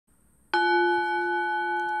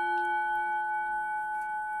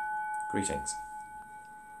Greetings.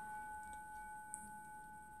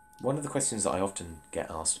 One of the questions that I often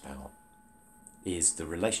get asked about is the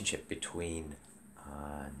relationship between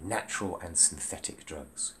natural and synthetic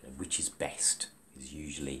drugs. Which is best is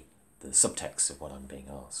usually the subtext of what I'm being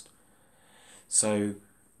asked. So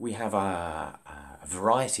we have a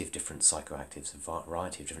variety of different psychoactives, a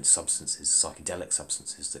variety of different substances, psychedelic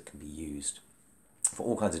substances that can be used for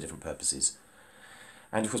all kinds of different purposes.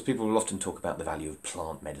 And of course people will often talk about the value of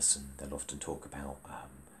plant medicine. They'll often talk about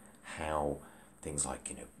how things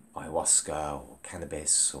like ayahuasca or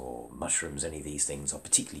cannabis or mushrooms, any of these things are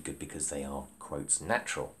particularly good because they are, quotes,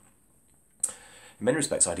 natural. In many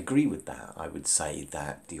respects I'd agree with that. I would say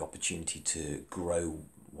that the opportunity to grow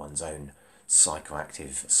one's own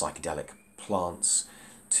psychoactive, psychedelic plants,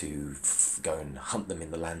 to go and hunt them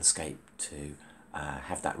in the landscape, to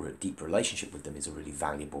have that deep relationship with them is a really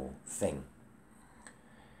valuable thing.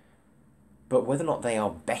 But whether or not they are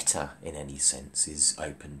better in any sense is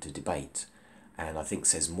open to debate, and I think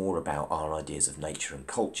says more about our ideas of nature and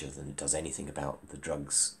culture than it does anything about the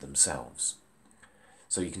drugs themselves.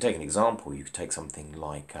 So you can take an example. You could take something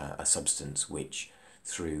like a substance which,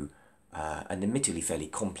 through an admittedly fairly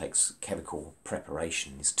complex chemical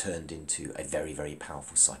preparation, is turned into a very, very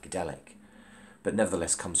powerful psychedelic, but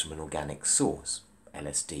nevertheless comes from an organic source.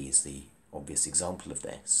 LSD is the obvious example of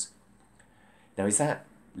this. Now, is that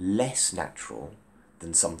less natural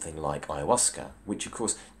than something like ayahuasca, which of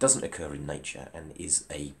course doesn't occur in nature and is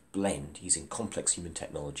a blend using complex human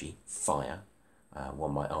technology, fire?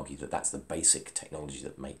 One might argue that that's the basic technology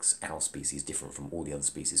that makes our species different from all the other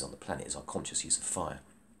species on the planet, is our conscious use of fire.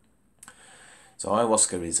 So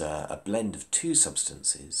ayahuasca is a blend of two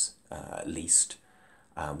substances, at least,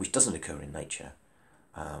 which doesn't occur in nature.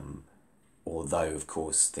 Although, of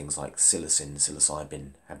course, things like psilocin,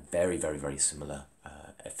 psilocybin have very, very, very similar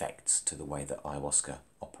effects to the way that ayahuasca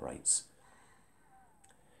operates.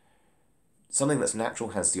 Something that's natural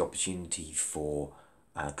has the opportunity for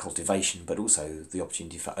cultivation, but also the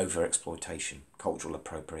opportunity for overexploitation, cultural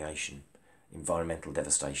appropriation, environmental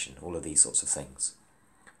devastation, all of these sorts of things.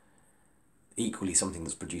 Equally, something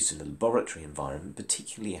that's produced in a laboratory environment,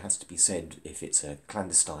 particularly it has to be said if it's a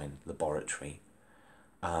clandestine laboratory,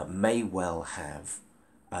 may well have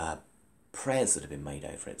prayers that have been made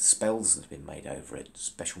over it, spells that have been made over it,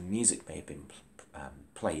 special music may have been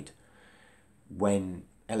played. When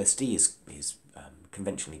LSD is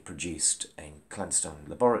conventionally produced in clandestine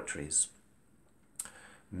laboratories,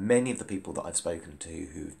 many of the people that I've spoken to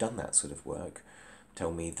who've done that sort of work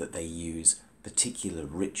tell me that they use particular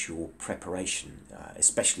ritual preparation,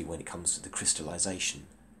 especially when it comes to the crystallization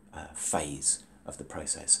phase of the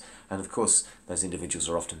process. And of course those individuals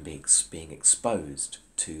are often being exposed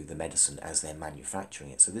to the medicine as they're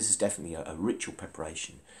manufacturing it. So this is definitely a ritual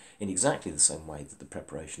preparation in exactly the same way that the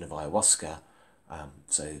preparation of ayahuasca,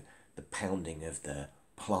 so the pounding of the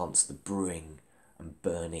plants, the brewing and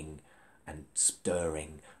burning and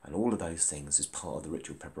stirring and all of those things is part of the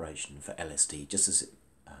ritual preparation for LSD, just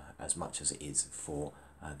as much as it is for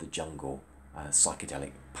the jungle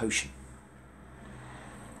psychedelic potion.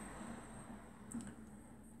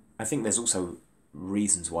 I think there's also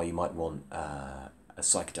reasons why you might want a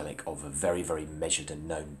psychedelic of a very, very measured and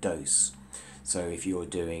known dose. So if you're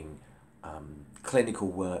doing clinical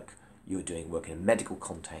work, you're doing work in a medical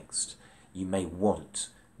context, you may want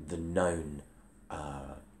the known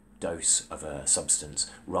dose of a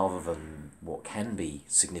substance rather than what can be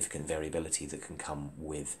significant variability that can come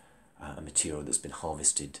with a material that's been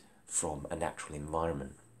harvested from a natural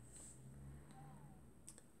environment.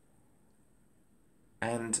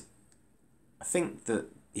 And I think that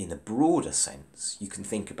in a broader sense, you can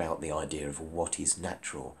think about the idea of what is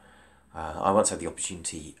natural. I once had the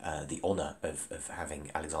opportunity, the honour of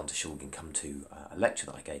having Alexander Shulgin come to a lecture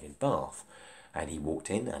that I gave in Bath, and he walked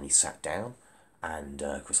in and he sat down, and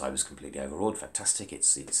of course I was completely overawed. Fantastic!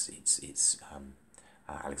 It's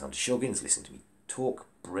Alexander Shulgin. He's listening to me talk.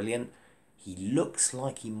 Brilliant. He looks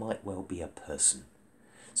like he might well be a person.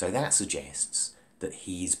 So that suggests that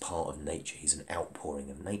he's part of nature. He's an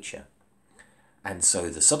outpouring of nature. And so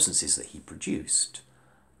the substances that he produced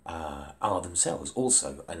are themselves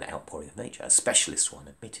also an outpouring of nature, a specialist one,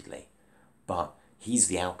 admittedly. But he's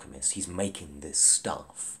the alchemist, he's making this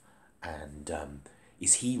stuff. And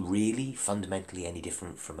is he really fundamentally any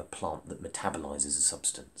different from a plant that metabolizes a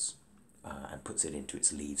substance and puts it into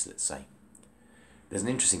its leaves, let's say? There's an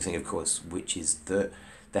interesting thing, of course, which is that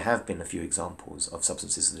there have been a few examples of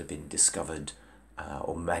substances that have been discovered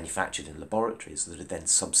or manufactured in laboratories that have then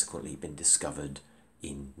subsequently been discovered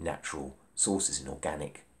in natural sources, in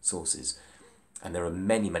organic sources. And there are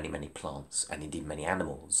many, many, many plants, and indeed many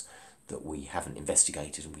animals, that we haven't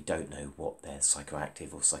investigated, and we don't know what their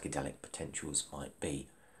psychoactive or psychedelic potentials might be.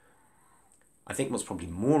 I think what's probably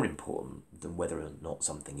more important than whether or not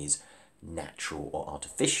something is natural or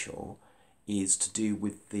artificial is to do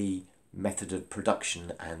with the method of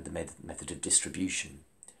production and the method of distribution.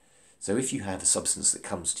 So if you have a substance that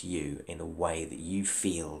comes to you in a way that you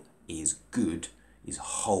feel is good, is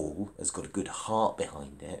whole, has got a good heart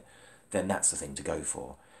behind it, then that's the thing to go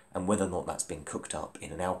for. And whether or not that's been cooked up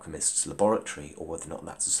in an alchemist's laboratory, or whether or not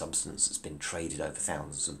that's a substance that's been traded over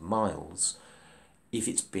thousands of miles, if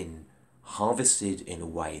it's been harvested in a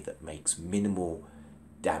way that makes minimal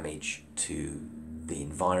damage to the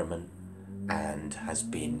environment and has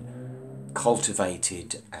been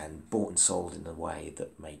cultivated and bought and sold in a way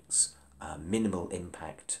that makes minimal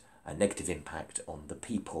impact, a negative impact on the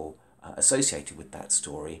people associated with that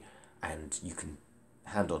story, and you can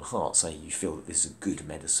hand on heart say you feel that this is a good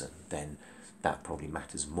medicine, then that probably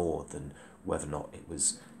matters more than whether or not it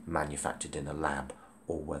was manufactured in a lab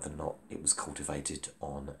or whether or not it was cultivated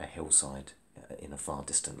on a hillside in a far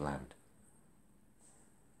distant land.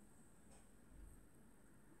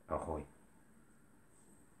 Ahoy.